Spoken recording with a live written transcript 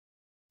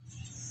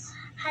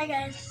Hi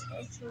guys,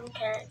 it's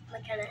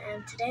McKenna,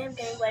 and today I'm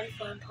getting ready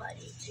for a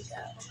party to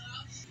go.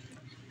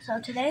 So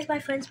today's my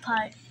friend's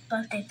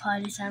birthday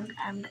party, so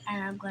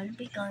I'm going to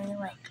be going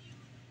like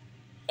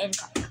 8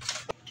 o'clock.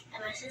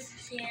 And my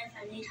sister's here. If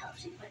I need help,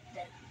 she's right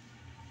there.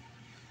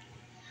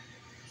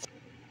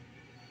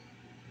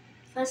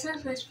 First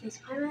up, let's face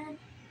primer.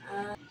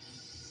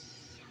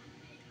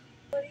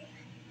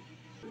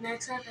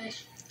 Next up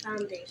is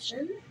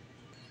foundation.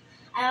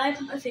 I already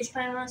put my face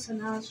primer on, so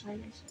now it's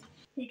foundation.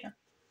 Here you go.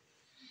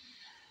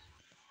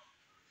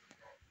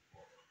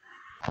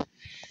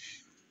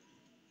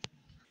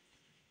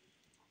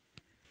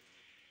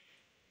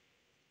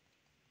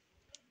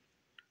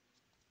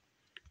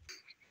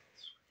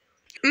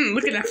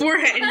 Look at that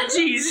forehead.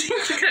 Jeez.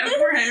 Look at that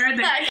forehead right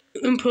there.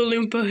 Oompa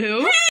Loompa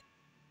who?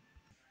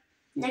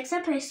 Next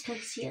up is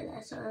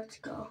concealer, so let's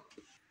go.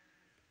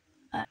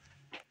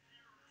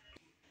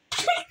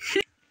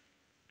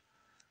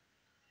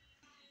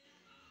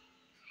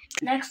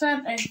 Next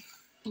up is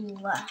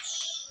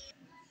blush.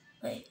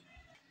 Wait.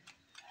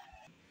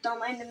 Don't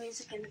mind the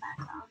music in the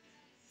background.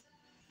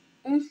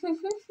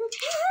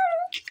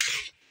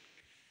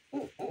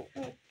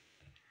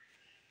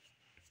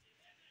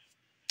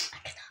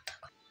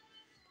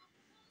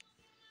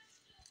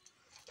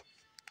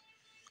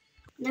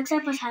 Next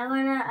up is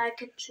highlighter. I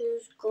could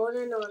choose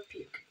golden or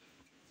pink.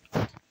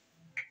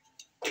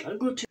 I'll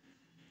go to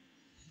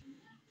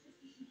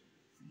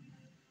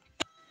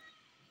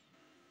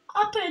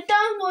up and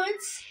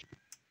downwards.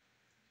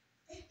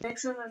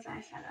 Next up is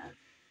eyeshadow.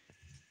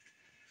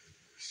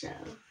 So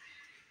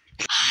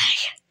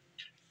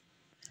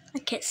I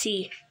can't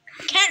see.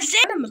 Can't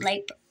see. I'm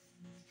late.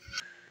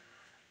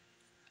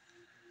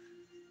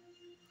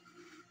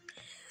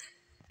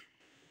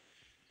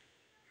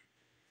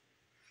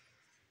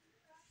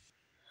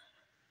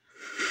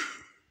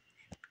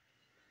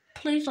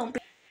 Please don't be.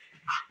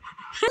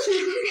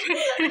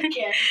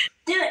 Okay.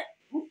 Do it.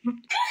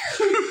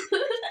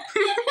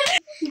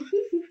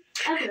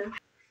 Okay.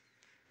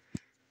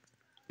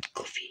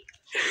 Goofy.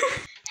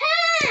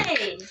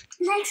 Hey!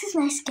 Next is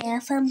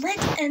mascara from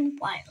Wet n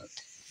Wild.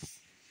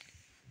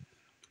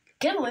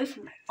 Get away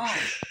from my arm.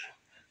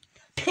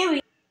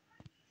 Period.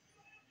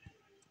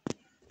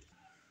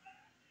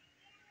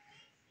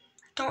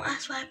 Don't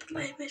ask why I put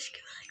my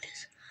mascara like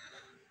this.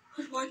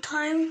 It was one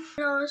time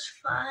when I was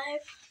 5,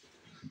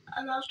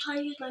 and I was trying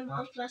to use my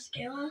mom's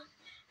mascara,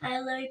 and I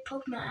literally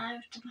poked my eye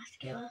with the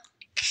mascara.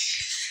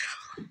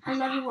 I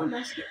never went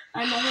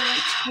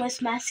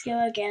with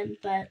mascara again,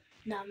 but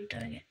now I'm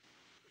doing it.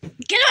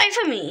 Get away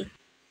from me!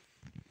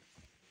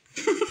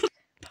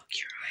 Poke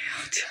your eye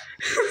out.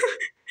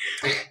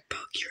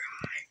 Poke your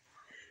eye.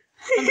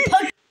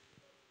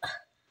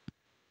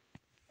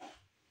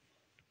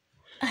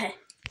 Okay.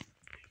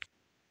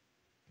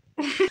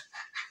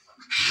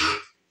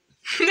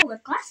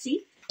 Look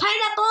classy.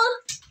 Pineapple.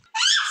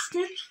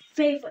 Stitch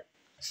favorite.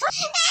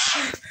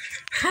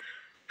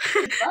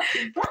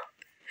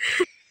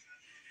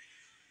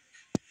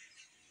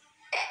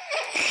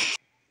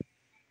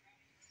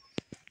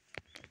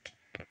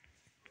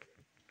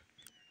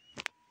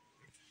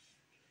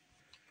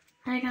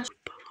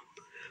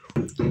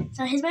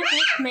 So here's my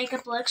first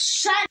makeup look.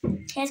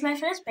 Here's my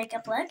first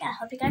makeup look. I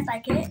hope you guys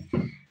like it.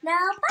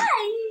 Now,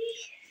 bye.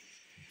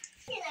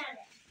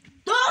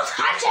 Don't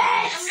touch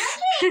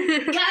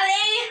it! Got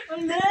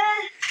it?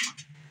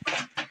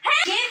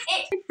 Hey! Give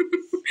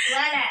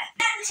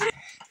it!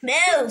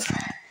 Move!